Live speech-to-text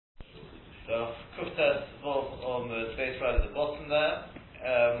So Kuftas on the space right at the bottom there.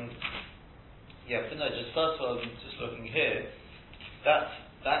 But no, just first of all, just looking here,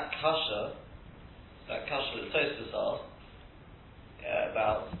 that kasha that Tosfos asked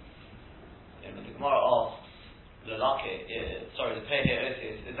about, the Gemara asks the pay here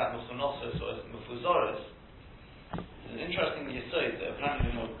is that Mufunosos or Mufuzoros. It's an interesting yesod that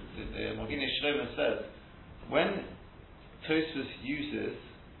apparently the Mogini Shlomo says when Tosfos uses,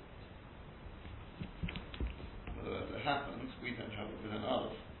 whether it happens, we don't have it with an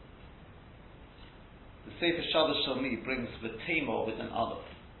Aleph. The Sefer Shabbos Shalmi brings the Tamar with an Aleph.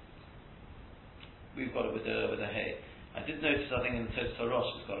 We've got it with a Hey. I did notice, I think in the Tosfos Rosh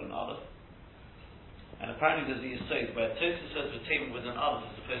it's got an Aleph. And apparently there's a yesod where Tosfos says the Tamar with an Aleph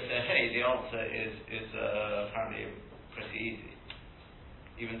as opposed to a Hey. The answer is apparently pretty easy.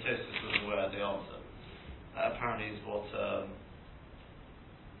 Even Tosfos was aware of the answer. That apparently is what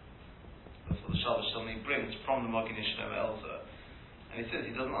that's what the Shabbos Shalmi brings from the Mogini Shlomo Elza. And he says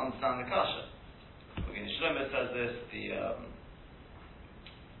he doesn't understand the kasha. Mogini Shlomo says this,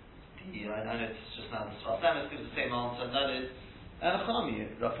 I know it's just now the Sfas Emes gives the same answer, and that is Enachami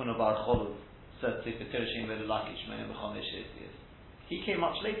Rafuna Bar Cholov said to Ketershim Velulaki Shmeim B'Chomesh Esias. He came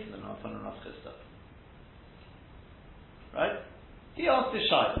much later than Rafuna Rav Chisda. Right? He asked this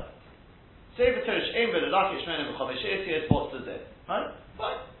Shaila. Say Ketershim Velulaki Shmeim B'Chomesh Esias, what's the day? Right?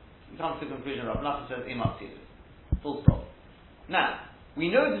 Fine. We come to the conclusion Rav Nachman says Imat Tivus. Full stop. Now,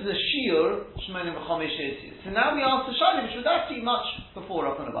 we know there's a shiur Shmonim v'chomesh esius. So now we ask the Shaila, which was actually much before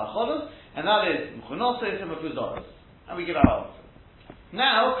Rafuna Bar Cholov, and that is Mechunosos and Mefuzoros. And we give our answer.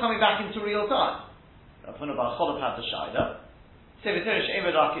 Now, coming back into real time, Rafuna Bar Cholov had the Shaila. Seviterish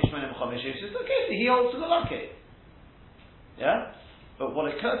Emed Rakish Shmonim v'chomesh esius. Okay, so he holds to the lucky. Yeah? But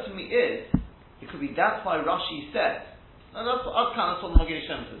what occurred to me is, it could be that's why Rashi said, and that's what the Mogini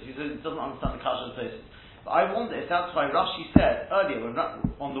Shlomo says. He says he doesn't understand the kasha of the Tosfos. But I wonder if that's why Rashi said earlier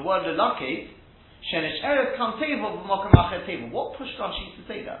on the word lelaki, shenish erev kam teva b'makom acher teva. What pushed Rashi to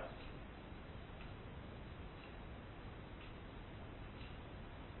say that?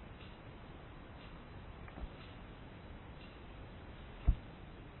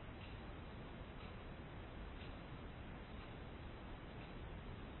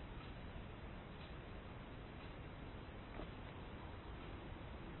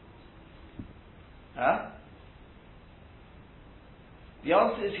 The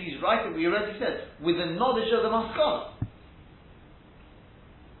answer is he's right, that we already said, with the knowledge of the maskana.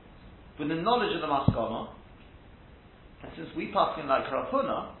 With the knowledge of the maskana, and since we pass in like Rav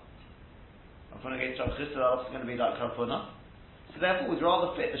Huna against Rav Chisda, that's also going to be like Rav Huna, so therefore we'd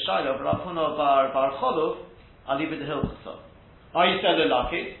rather fit the Shaila of Rav Huna Bar Cholov, I'll leave it to Hilchasa. Are you still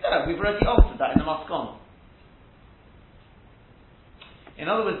lucky? Yeah, we've already answered that in the maskana. In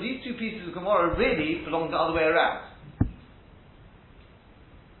other words, these two pieces of Gemara really belong the other way around.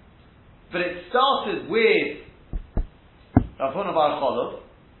 But it started with Rav Huna Bar Cholov,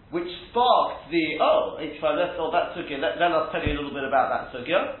 which sparked the, 85, that sugya, let us tell you a little bit about that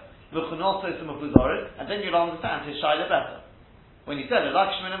sugya, V'chunosos and Mefuzoros, and then you'll understand his Shaila better. When he said,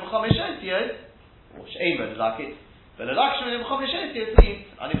 L'lak Shmonim v'chomesh esios, or She'ein L'lak it, but L'lak Shmonim v'chomesh esios means,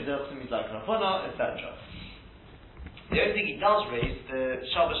 Ani B'derechim means like Rav Huna, etc. The only thing he does raise, the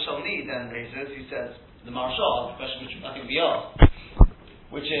Shabbos Shalmi then raises, he says, the Marshal, the question which I think we asked,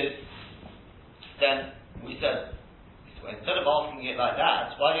 which is, then we said, instead of asking it like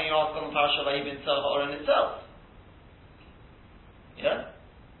that, why don't you ask on the Parashat Vayibin Ha'oren itself? Yeah?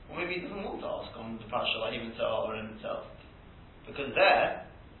 Or maybe he doesn't want to ask on the Parashat Vayibin Ha'oren itself. Because there,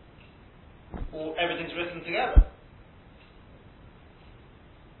 everything's written together.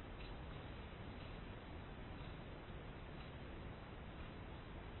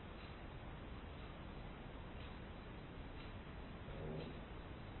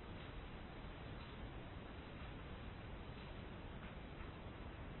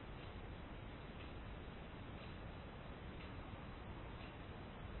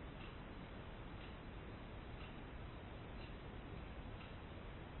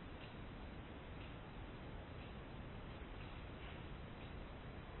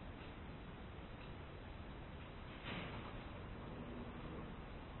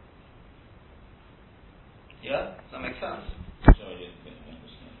 Yeah? Does that make sense?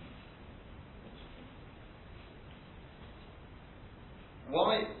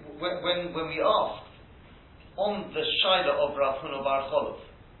 Why, when we asked on the Shaila of Rav Huna Bar Cholov,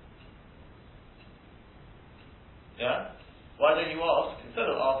 yeah? Why don't you ask, instead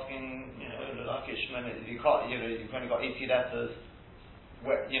of asking, like Ishmael, you can't, you've only got 80 letters,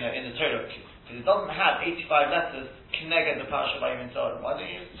 where, in the Torah, because it doesn't have 85 letters connected the Parashat Vayim Tzoron. Why don't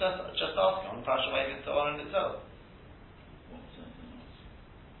you just ask it on the Parashat Vayim Tzoron itself? What's that?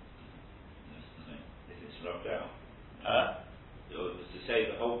 That's the thing. If it's rubbed out. To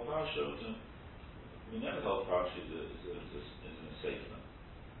say the whole Parashat, we know the whole Parashat is a sefer.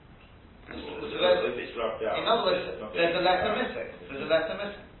 If it's rubbed out. In other words, there's a letter missing. There's a letter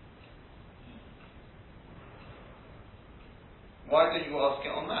missing. Why don't you ask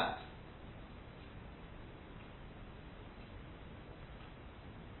it on that?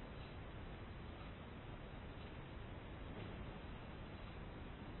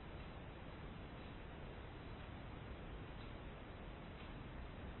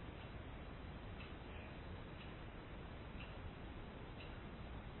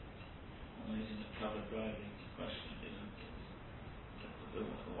 Isn't it covered driving question? Isn't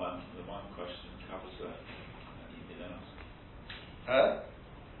the one question covers that you did ask?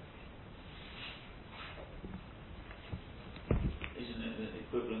 Isn't it the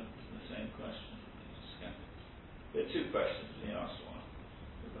equivalent to the same question? There are two questions, and you asked one.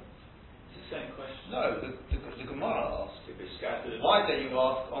 It's the same question. No, the Gemara asks. If it's scattered. Why don't you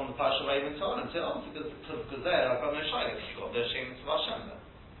ask on the Parashat Vayim Tzoron? And say, because there I've got no shayla. You've got the Shem to Hashem there.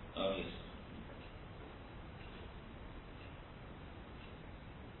 Oh yes.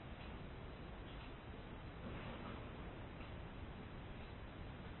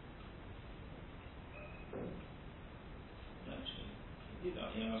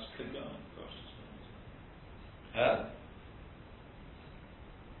 You ask Kagan questions.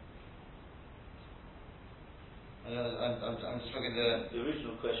 I'm just looking at the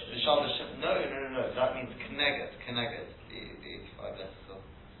original question. No. That means Keneged, the 85 letters.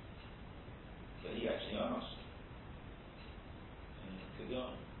 But he actually asked.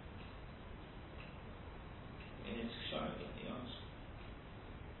 Kagan. In his shayla, he asked.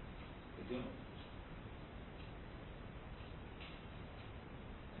 Kagan.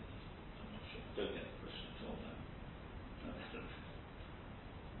 Don't get the question at all now.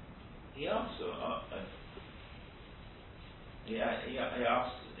 He asked, he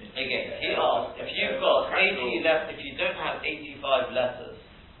asked again. He asked if you've got 80 left. If you don't have 85 letters,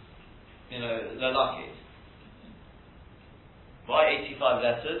 lalakis. Why 85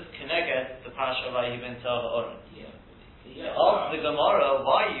 letters? Keneged the Parashat Vayim Tzoron. Ask the Gemara,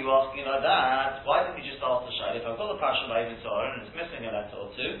 why are you asking like that? Why didn't you just ask the shayla? If I've got the Parashat Vayim Tzoron and it's missing a letter or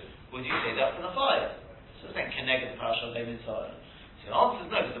two, would you say that from the fire? So it's saying Keneged the Parashat Vayim Tzoron. So the answer is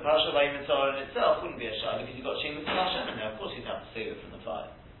no, because the Parashat Vayim Tzoron itself wouldn't be a shayla because you've got Shem to Hashem in there. Of course you'd have to save it from the fire.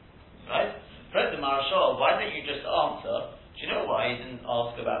 Right? Fred the Marashal, why don't you just answer? Do you know why he didn't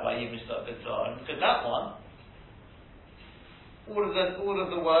ask about Vayim Tzoron? Because that one, all of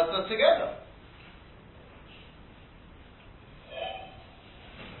the words are together.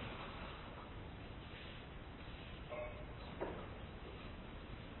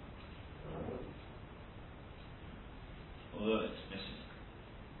 Although it's missing.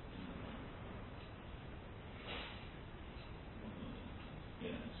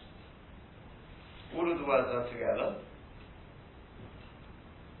 Yes. All of the words are together.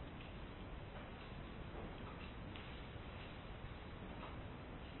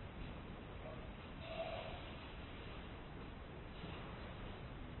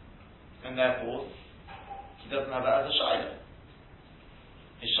 And therefore, he doesn't have that as a shayla.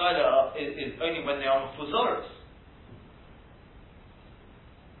 His shayla is only when they are fuzoros.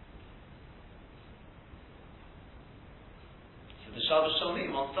 So the Shabbos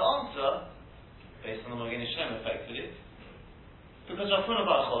Shalmi wants to answer based on the Magen Shem effectively, because Rafuna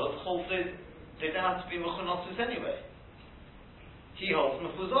Bar Cholov they don't have to be mechunotzis anyway. He holds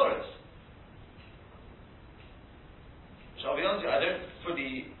mefuzoros. So I'll be honest with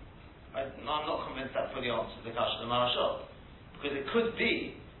you, I'm not convinced that fully answers the Kasha of the Marashal. Because it could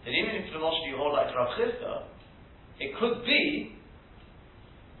be that even if the Moshe you hold like Rav Chisda, it could be,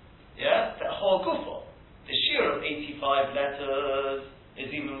 that whole gufo, the shear of 85 letters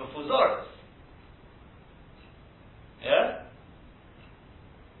is even mefuzaris.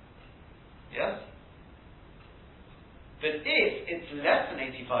 Yes? But if it's less than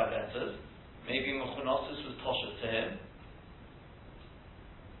 85 letters, maybe mechunosis was toshet to him.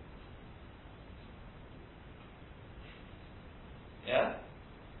 Yeah?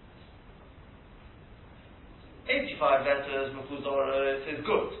 85 letters, Mefuzoros is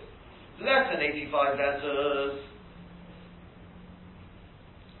good. Less than 85 letters,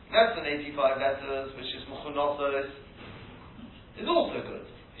 which is Mechunosos, is also good.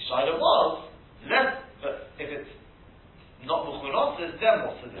 The Shaila was less, but if it's not Mechunosos, then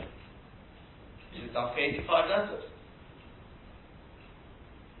what's it? Is it done for 85 letters?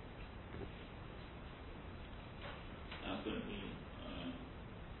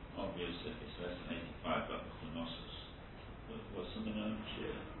 one view that it's less than 85 like the Chronosis. What's the minimum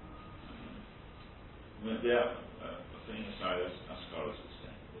shear? Putting aside as scholars would say,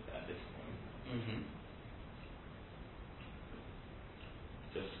 at this point. Mm-hmm.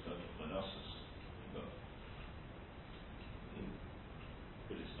 Just got the Chronosis. But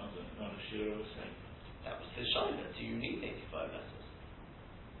it's not a shear of a safe. That was the Shaila. Do you need 85 letters?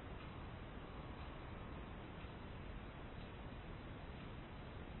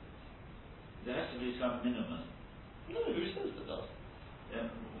 There has to be some minimum. No, who says there does?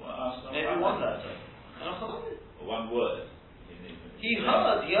 Maybe one letter. Or one word. He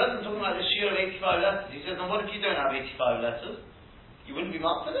heard them talking about the shear of 85 letters. He said, then what if you don't have 85 letters? You wouldn't be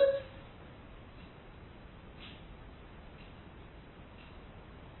marked for it?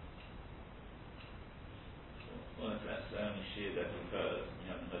 Well, if that's the only shear that we've heard, we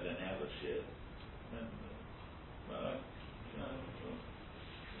haven't heard any other shear, then,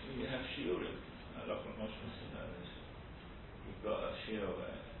 you have shiurim. You've got a shear of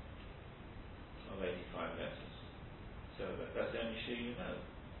 85 letters. So that's the only shear you know.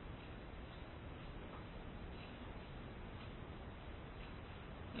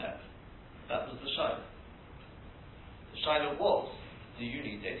 No. That was the Shaila. The Shaila was, do you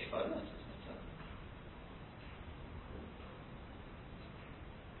need 85 letters?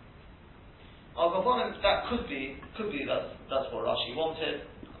 That could be that's what Rashi wanted. I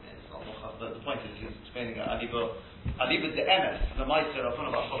mean, it's not the point is he's explaining Aliba the MS, the Meister of one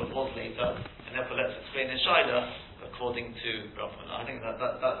of our scholars was later, and therefore let's explain the Shaila according to Rabbana. I think that's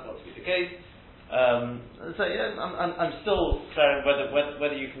got to be the case. So yeah, I'm still clearing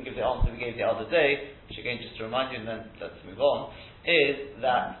whether you can give the answer we gave the other day, which again just to remind you, and then let's move on, is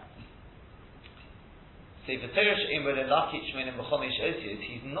that he's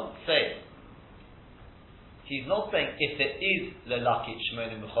not saying if there is lelakit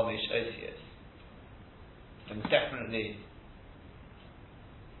shmonim b'chomish osius, then definitely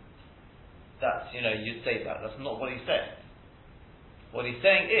that's, you'd say that. That's not what he's saying. What he's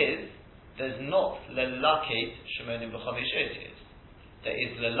saying is there's not lelakit shmonim b'chomish osius. There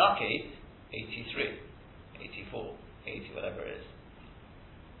is lelakit 83, 84, 80, whatever it is.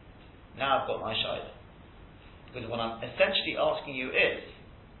 Now I've got my shayla. Because what I'm essentially asking you is,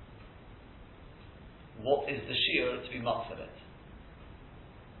 what is the shear to be matzalet?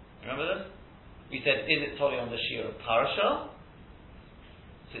 Remember this? We said, is it totally on the shear of parasha?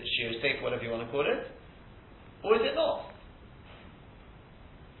 Is it shear safe, whatever you want to call it? Or is it not?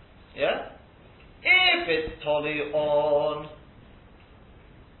 Yeah? If it's totally on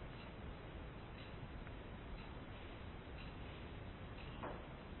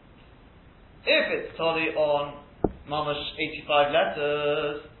mamash 85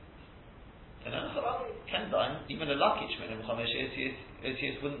 letters, then Kendine, even a lucky Shmenim Chamesh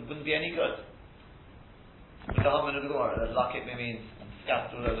Osius wouldn't be any good. The Harman of the Gemara, lucky means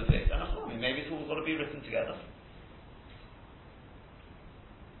scattered all over the place. And maybe it's all got to be written together.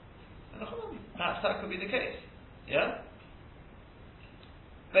 And perhaps that could be the case. Yeah?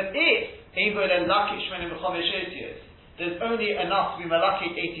 But if Evo and lucky Shmenim Chamesh Osius, there's only enough to be Malaki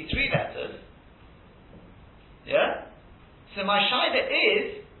 83 letters. Yeah? So my shaila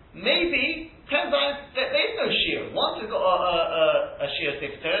is maybe Kendine, there's no shear. Once it's got a shear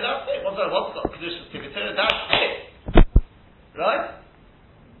Sefer Torah, that's it. Once it's got a Kedusha Sefer Torah, that's it. Right?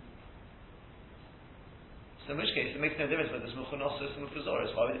 So in which case, it makes no difference whether it's Mechunosos or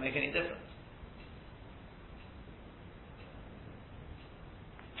Mechuzoros. Why would it make any difference?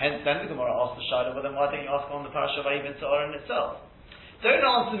 Hence, then the Gemara asks the Shaila, well then why don't you ask on the Parasha of Vayivin to Aaron itself? Don't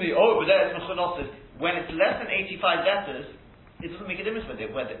answer me, but there it's Mechunosos. When it's less than 85 letters, it doesn't make a difference whether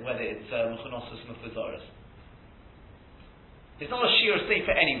it's Mechunosos or Mechuzoros. It's not a Shir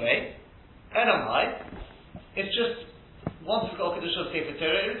Sefer anyway. Elamai. It's just, once it's got a Kedusha Sefer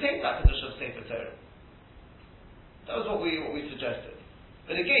Torah, it retains that Kedusha Sefer Torah. That was what we suggested.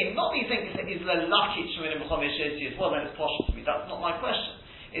 But again, not me thinking that is lelakit shmenim b'chomesh osius, well then it's possible to me. That's not my question.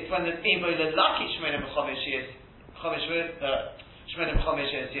 It's when there's ebo lelakit shmenim b'chomesh shmenim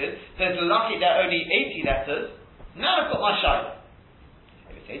b'chomesh osius, there's lelakit there are only 80 letters, now I've got my shayla.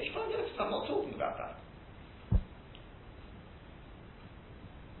 If it's 85 letters, I'm not talking about that.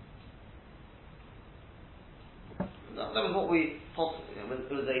 That was what we possibly, it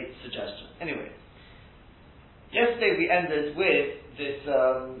was a suggestion. Anyway. Yesterday we ended with this, we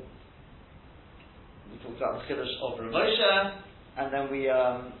talked about the Chiddush of Rav Moshe, and then we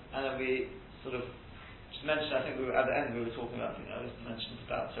sort of just mentioned, I think we were, at the end we were talking about, we mentioned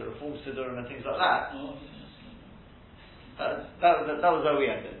about Reform Siddurim and things like that. That was where we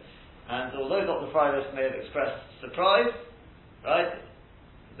ended. And although Dr. Freitas may have expressed surprise, right,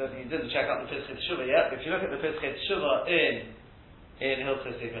 don't think you didn't check out the Pischei Teshuvah yet, but if you look at the Pischei Teshuvah in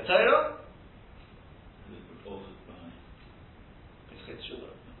Hilchos Sefer Torah, Pischei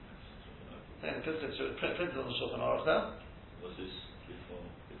Teshuvah. And the Pischei Teshuvah printed on the Shulchan Aruch now. Was this before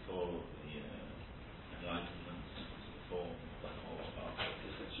the Enlightenment? Before the whole after?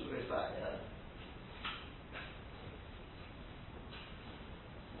 Pischei Teshuvah is that, yeah.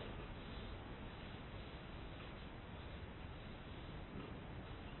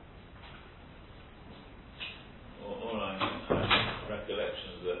 All I have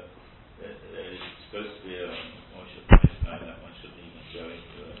recollections that there is supposed to be one should know that one shouldn't even go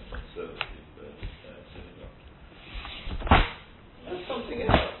into a conservative synagogue. That's something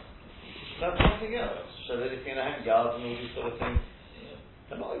else. That's something else. Shalom Yad and all these sort of things. Yeah.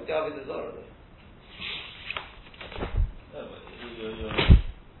 They're not like David Azara. No, but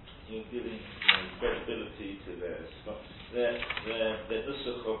you're giving credibility to their stuff. Their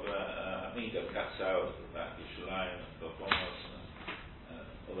nusach of Amidah cuts out about Yerushalayim and Gomos,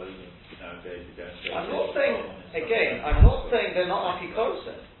 although even nowadays you don't say. I'm not saying they're not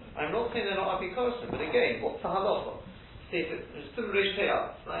Apikosim. I'm not saying they're not Apikosim, but again, what's the halacha? Sefer Rish Te'ah,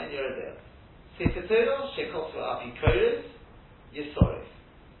 right in your idea. Sefer Torah, Shekos Apikoris, Yisorif.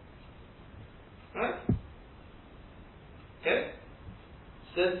 Right? Okay?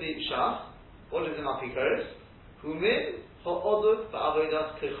 Says the Shach, what is an Apikoris? Humin ha'oduk ba'avodas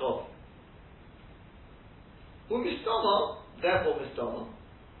kechov. Umistama, therefore mistama,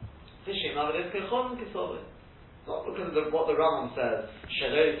 Tishim avodas kechov and kesovim. Not because of what the Rambam says,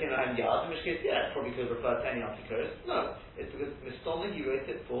 Shalom and Yad, in which case, yeah, it probably could refer to any Apikoris. No, it's because mistama, he wrote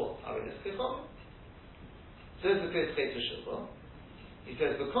it for avodas kechov. Says the Pischei Teshuvah, he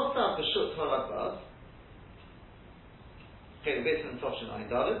says, because of the Shut Harabaz, okay, the base in Toshin Ayin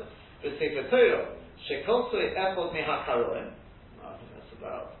David, the Sefer Torah, Shekolsoi Echod Mehakaroim. I think that's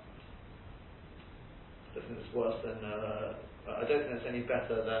about. I don't think it's worse than. I don't think it's any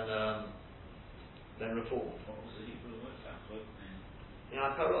better than Reform. What was the Hebrew word? Echod?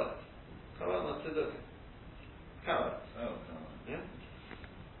 Mehakaroim. Karoim on Tzeduk. Karoim. Oh, no. Yeah.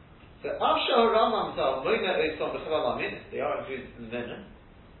 So Asher Ramam Tal Moina Oisom B'Chaval Amin. They are included in the Minna.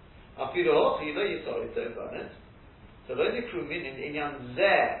 Afidu Hot Hilo Yisori Tzeduk. So those are Krumin in Inyan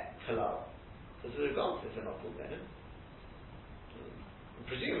Zeh Kalal. This is regardless if they're not called Menim.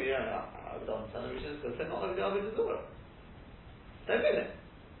 Presumably, I would understand the reason because they're not like David Azora. They're Menim.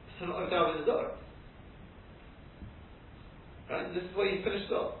 They're not like David Azora. Right? This is where you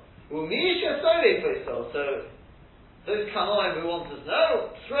finished off. So, those Kanoim who want us now,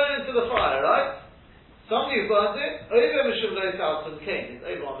 thrown into the fire, right? Somebody who burns it, over Mishum those house and Cain. It's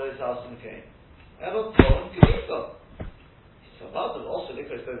over on those house and Cain. Ever Paul and Kedisa. So, about them also, they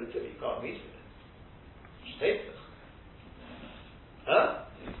goes over to you can't meet with it. Huh?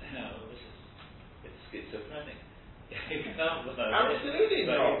 No, it's schizophrenic. You can't Absolutely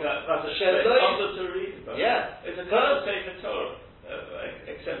not. That's a shame to read about. Yeah. It's a kind of Sefer Torah.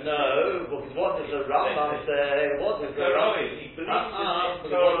 Except no, because what does the Rambam say? What does the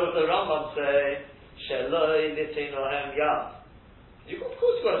Rambam say? Sheloi litinohem yad. Of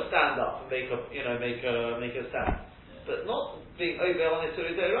course, you've got to stand up and make a stand, but not being over on it to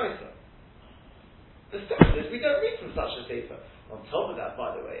the Deiraisa. The second is, we don't read from such a sefer. On top of that,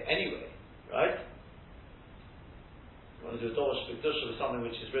 by the way, anyway, right? You want to do a Dorish B'Kedusha with something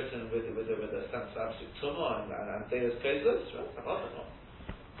which is written with a sense of absolute tumah and Deus Kozos,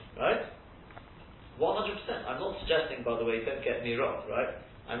 right? 100%. I'm not suggesting, by the way, don't get me wrong, right?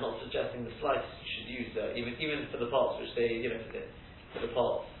 I'm not suggesting the slightest you should use even for the parts which they, for the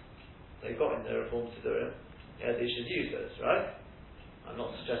parts they got in their Reform Sidurim, yeah, they should use those, right? I'm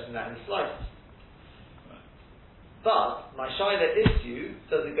not suggesting that in the slightest. But my shaila is to you: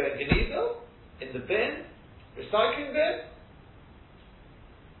 does it go in Genizel, in the bin, recycling bin,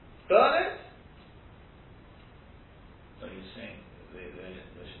 burn it? So you're saying they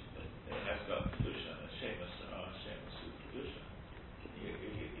have got kedusha and shemus or shemus with kedusha.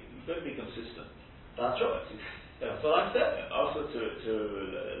 You've got to be consistent. That's right. That's what I said. Also to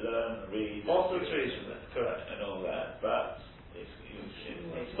learn, read, also to read from it, correct, and all that, but.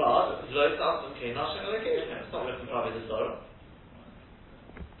 It's not written by the Zohar.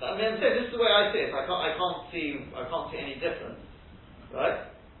 I mean, I'm saying this is the way I see it. I can't see any difference, right?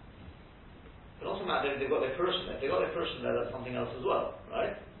 But also, matter they've got their Purushim there. If they've got their Purushim there, that's something else as well,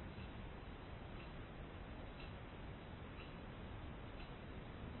 right?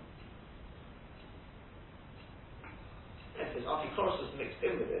 Yes, there's Afikoros mixed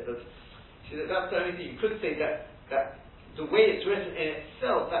in with it, but see, that's the only thing you could say that the way it's written in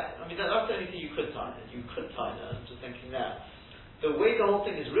itself, that's the only thing you could tie in. I'm just thinking now. the way the whole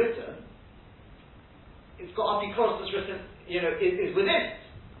thing is written, it's got Apikoros that's written, is within it.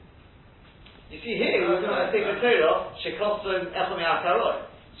 You see here, we're talking about Sefer Torah, Shekosum Echom Yakaroi.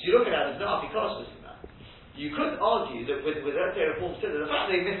 So you look at that, there's no Apikoros in that. You could argue that with that Torah form still, the fact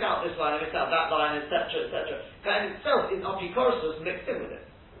that they missed out this line, they missed out that line, etc., that in itself is Apikoros mixed in with it.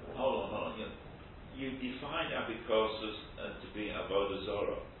 Hold on. You defined Apikoros to be Avodah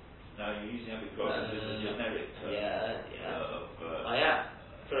Zorah. Now you're using Apikoros as a generic term. I am.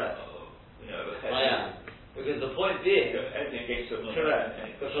 Correct. I am. Because the point being, correct.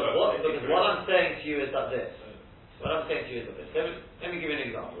 Because what I'm saying to you is that this. Let me give you an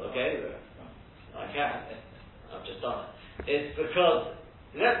example, okay? I can. I've just done it. It's because,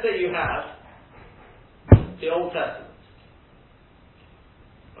 let's say you have the Old Testament.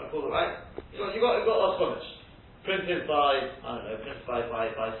 I call it right. You got Chumash, printed by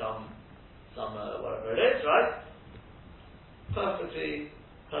some whatever it is, right? Perfectly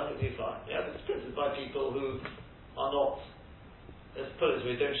fine. Yeah, it's printed by people who are not. Let's put it this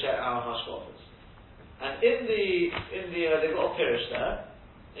way: don't share our hashkafas. And in the they've got a Pirush there,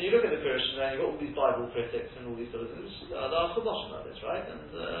 and you look at the Pirush and then you've got all these Bible critics and all these sort of things. There are Chumash about this, right?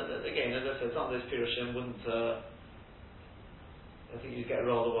 And again, as I said, some of those Pirushim wouldn't. I think you'd get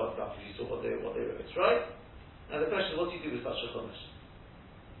rather worked up if you saw what they wrote, right? Now the question is, what do you do with such a Chumash?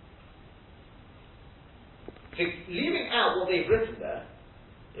 Leaving out what they've written there,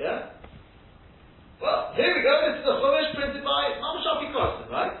 yeah? Well, here we go, this is a Chumash printed by Mamash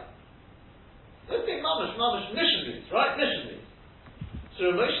Apikoros, right? Let's take Mamash missionaries, right? Missionaries.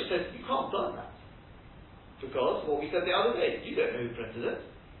 So Moshe says, you can't burn that. Because, what we said the other day, you don't know who printed it.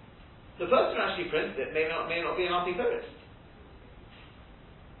 The person who actually printed it may not be an Apikoros.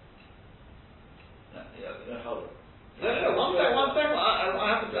 Hold on. No, one second.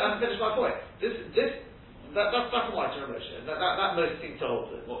 I haven't finished my point. That's black and white to Moshe. That most thing to hold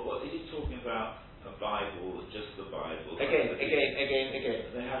to. What is he talking about? A Bible, just the Bible. Again.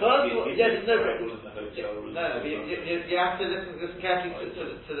 They have First of all, Bible in the hotel room. No, you have to listen carefully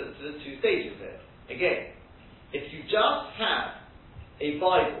to the two stages there. Again, if you just have a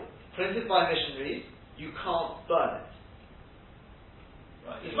Bible printed by missionaries, you can't burn it.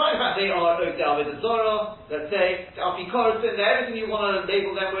 Right. Despite the fact they are Avodah Zorah, let's say, Apikoros in there, everything you want to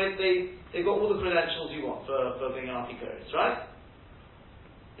label them with, they've got all the credentials you want for being an Apikoros, right?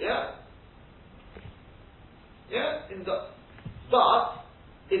 Yeah? Yeah? But,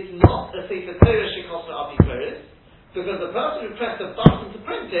 it's not a Sefer Torah Shekosra Apikoros, because the person who pressed the button to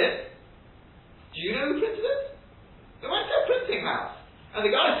print it, do you know who printed it? They went to a printing house. And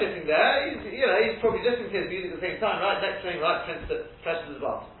the guy sitting there, he's probably listening to his music at the same time, right? Next thing, right, presses the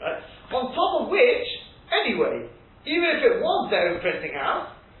button, right? On top of which, anyway, even if it was their own printing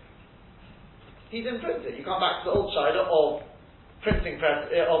house, he's imprinted. You come back to the old Shiloh of printing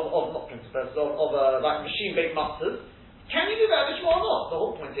press, like machine-baked matzahs. Can you do that or not? The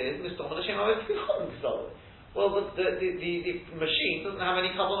whole point is, well, the machine doesn't have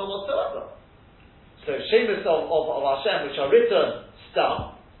any kavanah whatsoever. So, Shemus of Hashem, which are written,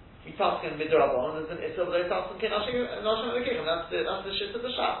 stam, we pass in midrabon, and it's over there, pass in kin Hashem and Hashem. That's the shit of the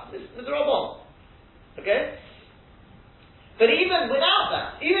shah. It's midrabon. Okay? But even without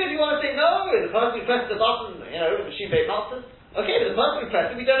that, even if you want to say, no, the person who pressed the button, the machine-baked matzahs, okay, but the person who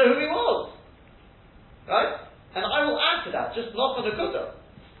pressed it, we don't know who he was. Right? And I will add to that, just not on the Kudah.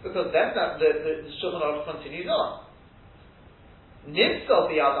 Because then the Shulchan Aruch continues on. Nimtzal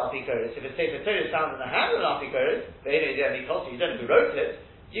biyad Apikoros, if a Sefer Torah is found in the hand of an Apikoros, you don't know who wrote it,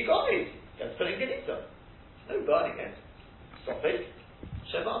 you got it. Just put it in Geniza. No burning it. Stop it.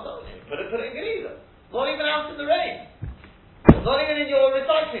 Shabbat dominate. Put it in Geniza. Not even out in the rain. Not even in your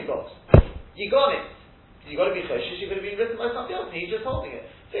recycling box. You got it. You got to be choshish, you could have been written by somebody else, and he's just holding it.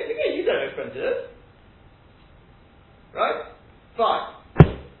 Same thing here, you don't know who printed it. Right? Fine.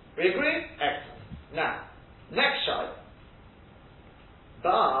 We agree? Excellent. Now, next shot.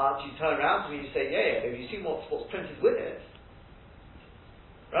 But you turn around to me and you say, yeah, have you seen what's printed with it?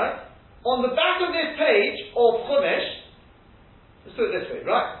 Right? On the back of this page of Chumash, let's do it this way,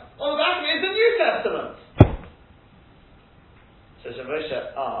 right? On the back of it is the New Testament. Says Moshe,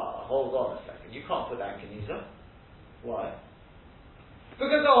 hold on a second, you can't put that in Geniza. Why?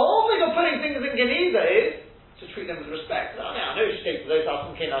 Because the whole thing of putting things in Geniza is to treat them with respect. I know you take those out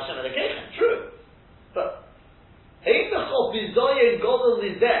from Kin Hashem Elokeichem, true. But Ein B'chol Bizoyin Godel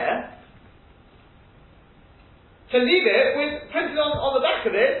is there to leave it with printed on the back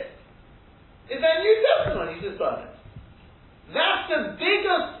of it is their New Testament. You just burn it. That's the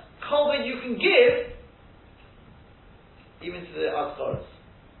biggest comment you can give, even to the Azkaras.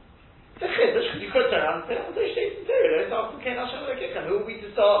 It's a chiddush, because you could turn around and say, oh, those states in Torah, who are we to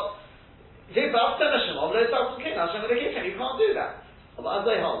start? You can't do that. As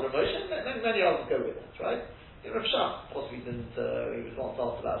they hold Ramosh, and many others go with that, right? Rav Shach possibly didn't, he was once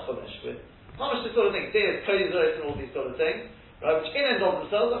asked about Chumash with Chumash, this sort of thing, there's Kozos and all these sort of things, right, which in and of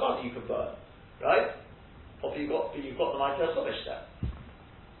themselves are not you can burn, right? But you've got the mighty Chumash there.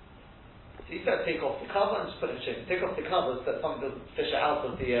 So he said take off the cover and just put it in Shemus. Take off the cover so that something doesn't fish it out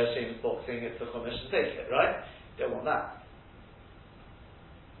of the Shemus box saying it's the Chumash and take it, right? Don't want that.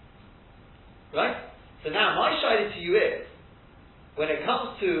 Right? So now my shayla to you is, when it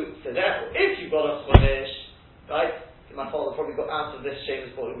comes to, so therefore, if you've got a chumash, right? My father probably got out of this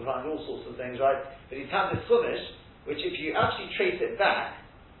Shemus box, we find all sorts of things, right? But he's had this chumash, which if you actually trace it back,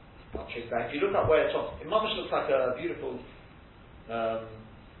 not trace back, if you look up where it's from, it mamish looks like a beautiful, a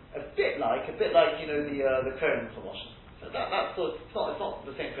bit like the Kohen chumash. So that's sort of, it's not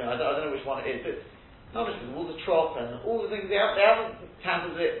the same thing. I don't know which one it is, but mamish with all the trop and all the things they haven't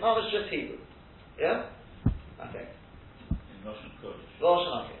handled it. Mamish just Hebrew. Yeah? I think. In Lashon Kodesh.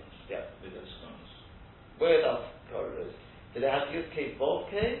 Lashon Kodesh, yeah. With those scholars. Where does Kodesh? Did it have Yud K Vav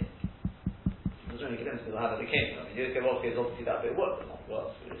K? There's only evidence because I have it K. I mean, Yud K Vav K is obviously that bit worse, but not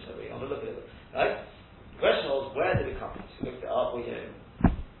worse, really, so we're going to look at it. Right? The question was, where did it come from? So you looked it up,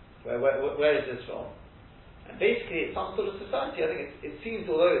 well, where is this from? And basically, it's some sort of society. I think it seems,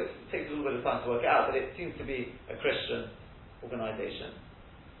 although it takes a little bit of time to work it out, but it seems to be a Christian organisation.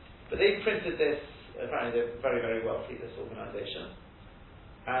 But they printed this, apparently they're very, very wealthy, this organisation.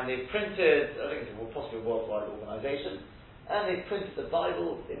 And they printed, I think it's possibly a worldwide organisation, and they printed the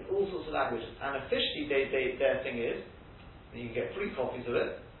Bible in all sorts of languages. And officially their thing is, you can get free copies of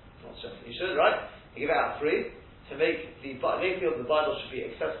it, not just you should, right? They give it out free, to make they feel the Bible should be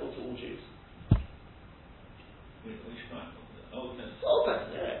accessible to all Jews. Which Bible? Old Testament. Old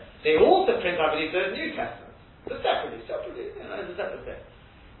Testament, yeah. They also print, I believe, the New Testament. So separately, it's a separate thing.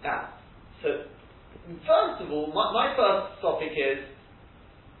 Now, so first of all, my first topic is: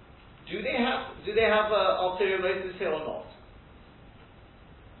 do they have ulterior motives here or not?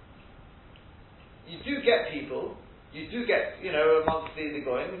 You do get people, amongst the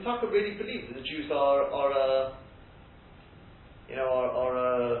Goyim, Taka really believes that the Jews are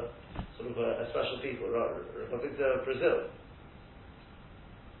sort of a special people. Republic of Brazil.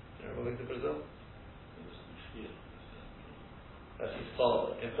 Republic of Brazil. That's his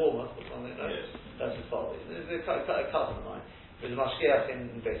father, informant or something, no? Yes. That's his father. He's a cousin of mine. He was a mashgiach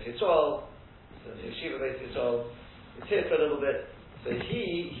in Beis Yisrael, in the yeshiva Beis Yisrael. He's here for a little bit. So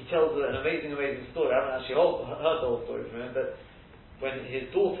he tells an amazing story. I haven't actually heard the whole story from him, but when his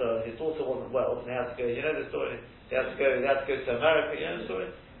daughter wasn't well, and they had to go, you know the story? They had to go to America, you know the story?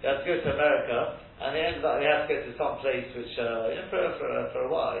 They had to go to America, and they had to go to some place which, for a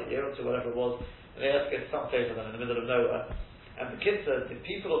while, a year or two, whatever it was, and they had to go to some place in the middle of nowhere. And the kids, the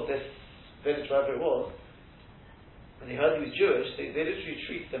people of this village, wherever it was, when they heard he was Jewish, they literally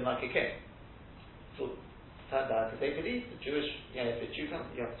treated him like a king. So it turned out, because they believe the Jewish, if a Jew comes,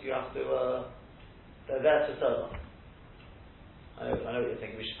 you have to, they're there to serve them. I know what you're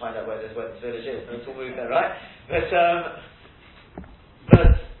thinking, we should find out where this village is, and we'll move there, right? But I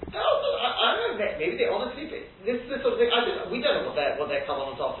don't know, maybe they honestly, this is the sort of thing, we don't know what their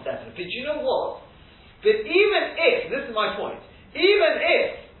covenants are for definite, but you know what? But even if, this is my point, even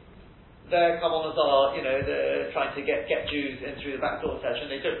if their covenants are, they're trying to get Jews in through the back door, etc.,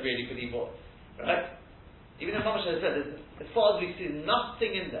 and they don't really believe what, right? Even if Mamash has said, as far as we see,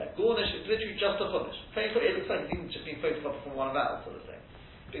 nothing in there. Gornish is literally just a Chumash. It looks like it's even just been photocopied from one of ours, sort of thing.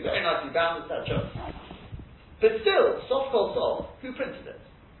 Be very nicely bound, etc. But still, soft called soft, who printed it?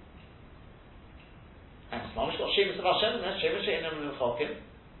 And Mamash got Shemus of Hashem, and that's Shemus She'enim L'Chokim.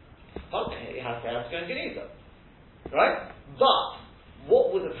 Okay, it has to go and Geniza. Right? But,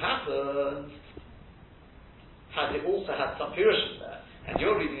 what would have happened had it also had some Pirushim there? And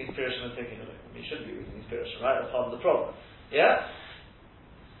you're reading these Pirushim and thinking, you shouldn't be reading these Pirushim, right? That's part of the problem. Yeah?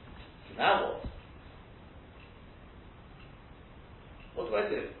 So now what? What do I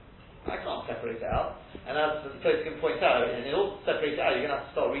do? I can't separate it out. And as the place can point out, and in order to separate it out, you're going to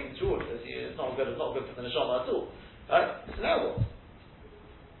have to start reading through all of this. It's not good for the Neshama at all. Right? So now what?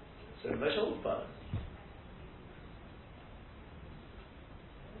 So Moshe will burn.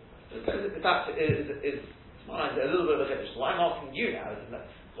 That is a little bit of a finish. So what I'm asking you now is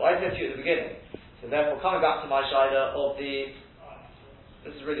what I said to you at the beginning. So therefore, coming back to my shaila of this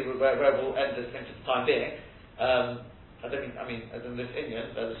is really where we'll end this thing for the time being. As in this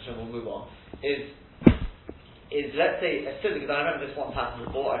Indian, we'll move on. Is let's say a siddur, because I remember this once happened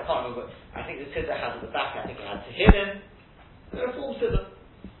before. I can't remember. I think the siddur had at the back. I think it had to hit him. They're a full siddur.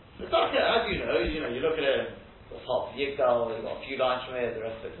 The stuff, as you know, you look at it, it's half the Yigdal, you've got a few lines from here, the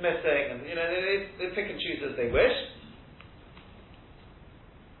rest of it's missing, and they pick and choose as they wish.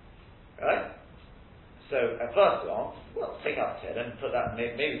 Right? So at first glance, well, take out 10 and put that,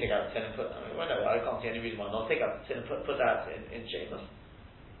 maybe take out 10 and put, I can't see any reason why not. Take out 10 and put that in Shemus.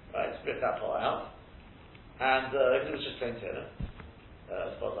 Right? Split that part out. And it was just plain 10,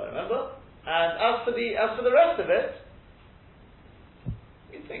 as far as I remember. And as for the rest of it,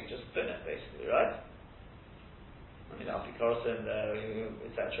 you think just spin it basically, right? I mean, Apikoros and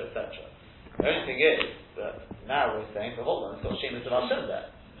etc. The only thing is that now we're saying, but hold on, it's got Shemus of Hashem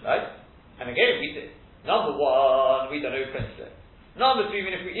there, right? And again, we did. Number one, we don't know who printed it. Number two,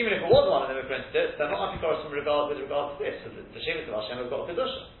 even if it was one of them who printed it, they're not Apikoros with regard to this, because the Shemus of Hashem have got a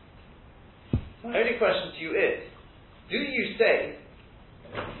Kedusha. My only question to you is, do you say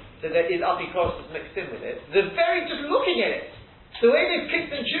that there is Apikoros mixed in with it? Just looking at it, the way they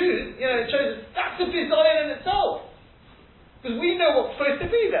picked and choose, it shows that's a design in itself. Because we know what's supposed to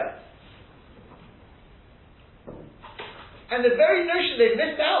be there. And the very notion they've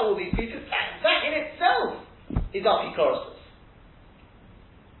missed out all these pieces, that in itself is Apikoros.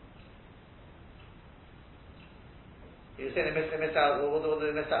 You're saying they missed out, what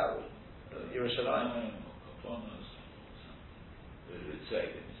did they miss out? Yerushalayim?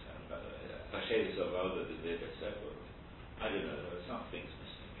 I don't know, there were some things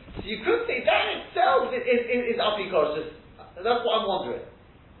missing. So you could say that itself is Apikoros. That's what I'm wondering.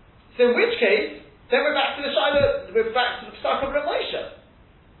 So in which case, then we're back to the Shiloh, we're back to the Pesach of Rav Moshe.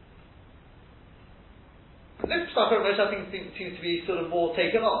 This Pesach of Rav Moshe I think seems to be sort of more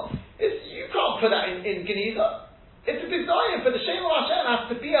taken on. You can't put that in Geniza. It's a bizayon, but the Shem of Hashem has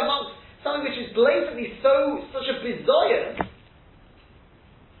to be amongst something which is blatantly such a bizayon.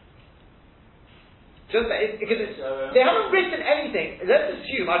 Because they haven't written anything. Let's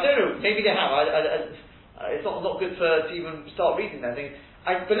assume, I don't know, maybe they have. It's not good to even start reading that thing.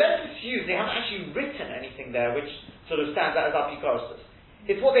 But let's assume they haven't actually written anything there which sort of stands out as Apikoros.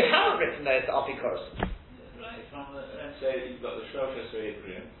 It's what they haven't written there that's Apikoros. Right, let's say you've got the Shlosh Esrei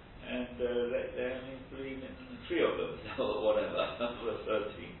and they only believe in 3 of them, or whatever, or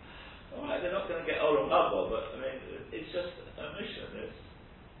 13. Alright, they're not going to get Olam Haba, but I mean, it's just a mission.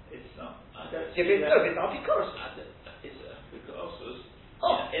 It's not. I don't see it's Apikoros. It's Apikoros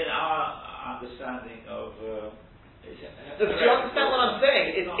in our understanding of. Do you understand what I'm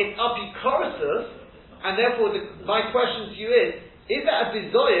saying? It's Apikoros, and therefore my question to you is that a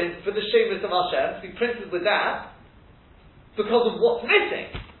bizayon for the Shemus of Hashem to be printed with that because of what's missing?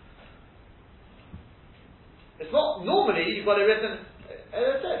 It's not normally you've got it written. As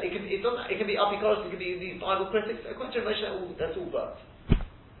I said, it can be Apikoros, it can be these Bible critics. According to Moshe, that's all burnt.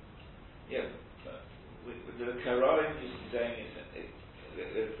 Yeah, with the Karaim is saying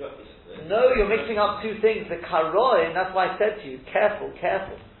no, you're mixing up two things. The Karoim, that's why I said to you, careful.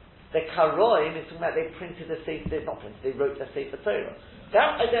 The Karoim is talking about they printed a Sefer, not printed, they wrote a Sefer Torah.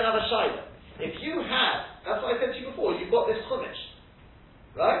 That I don't have a shayla. If you have, that's what I said to you before, you've got this Chumash,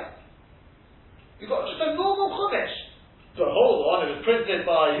 right? You've got just a normal Chumash. But hold on, it was printed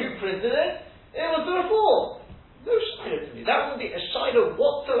by, who printed it? It was the Reform. No shayla to me. That wouldn't be a shayla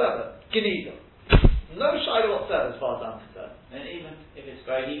whatsoever. Geniza. No shayla whatsoever as far as I'm concerned. And even if it's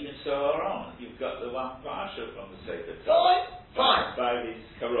by even Soharon, you've got the one Parsha from the Sefer Torah. Fine. By these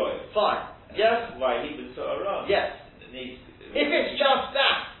Karoim. Fine. Yes. Why even Soharon? Yes. If it's just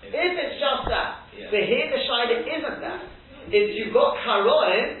that. Yeah. But here the Shaila isn't that. If you've got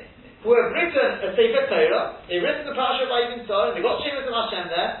Karoim who have written a Sefer Torah, they've written the Parsha by Ibn Torah, and they've got Shemus of Hashem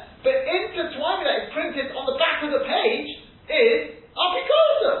there, but intertwined with that is printed on the back of the page is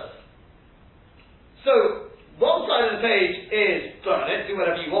Apikoros. So, one side of the page is burn it, do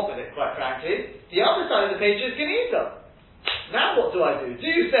whatever you want with it, quite frankly. The other side of the page is Geniza. Now what do I do? Do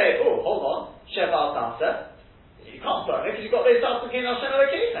you say, oh, hold on, Sheval Tasa? You can't burn it because you've got those Tasa King Hashem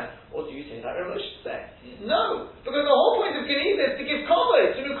Elokeinu. Or do you say that Rav Moshe say? No, because the whole point of Geniza is to give cover,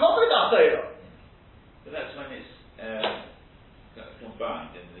 to do cover that Torah. But that's when it's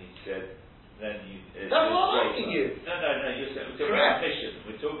combined, and he said, then you. That's what I'm asking you. No, you're saying, we're talking about mission.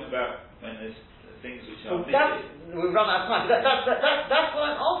 We're talking about when there's things which are we've run out of time. That's what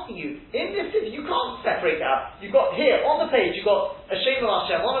I'm asking you. In this, you can't separate out. You've got here on the page. You've got a Shem of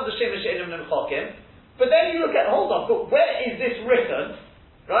Hashem, one of the Shem of Shedim and Chokim. But then you look at, hold on, but where is this written?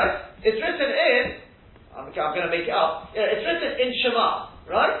 Right? It's written in. I'm going to make it up. Yeah, it's written in Shema,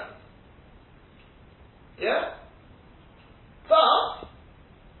 right? Yeah. But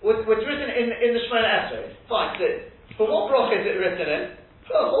what's written in the Shemona Esrei? Fine. But what block is it written in?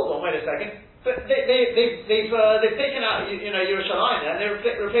 Oh, hold on, wait a second. But they've taken out, Yerushalayim and they've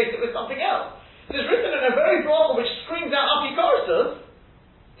replaced it with something else. There's written in a very bracha which screams out Apikoros,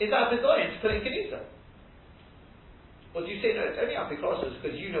 is that Bizoyin to put in Kenisa? Well, do you say no? It's only Apikoros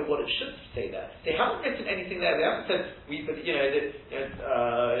because you know what it should say there. They haven't written anything there. They haven't said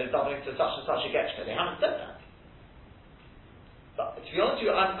doubling to such and such a getchka. They haven't said that. But to be honest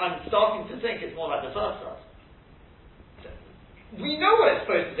with you, I'm starting to think it's more like the first verse. We know what it's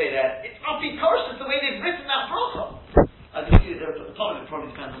supposed to say there. It's Apikoros, the way they've written that bracha. I think part of it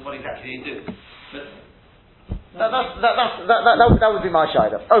probably depends on what exactly they do. But that would be my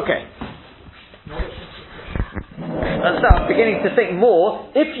shayla. Okay. And so I'm beginning to think more.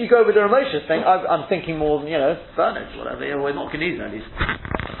 If you go with the Ramoshes thing, I'm thinking more, furnace, whatever. We're not Kenizah at least.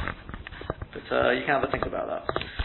 But you can have a think about that.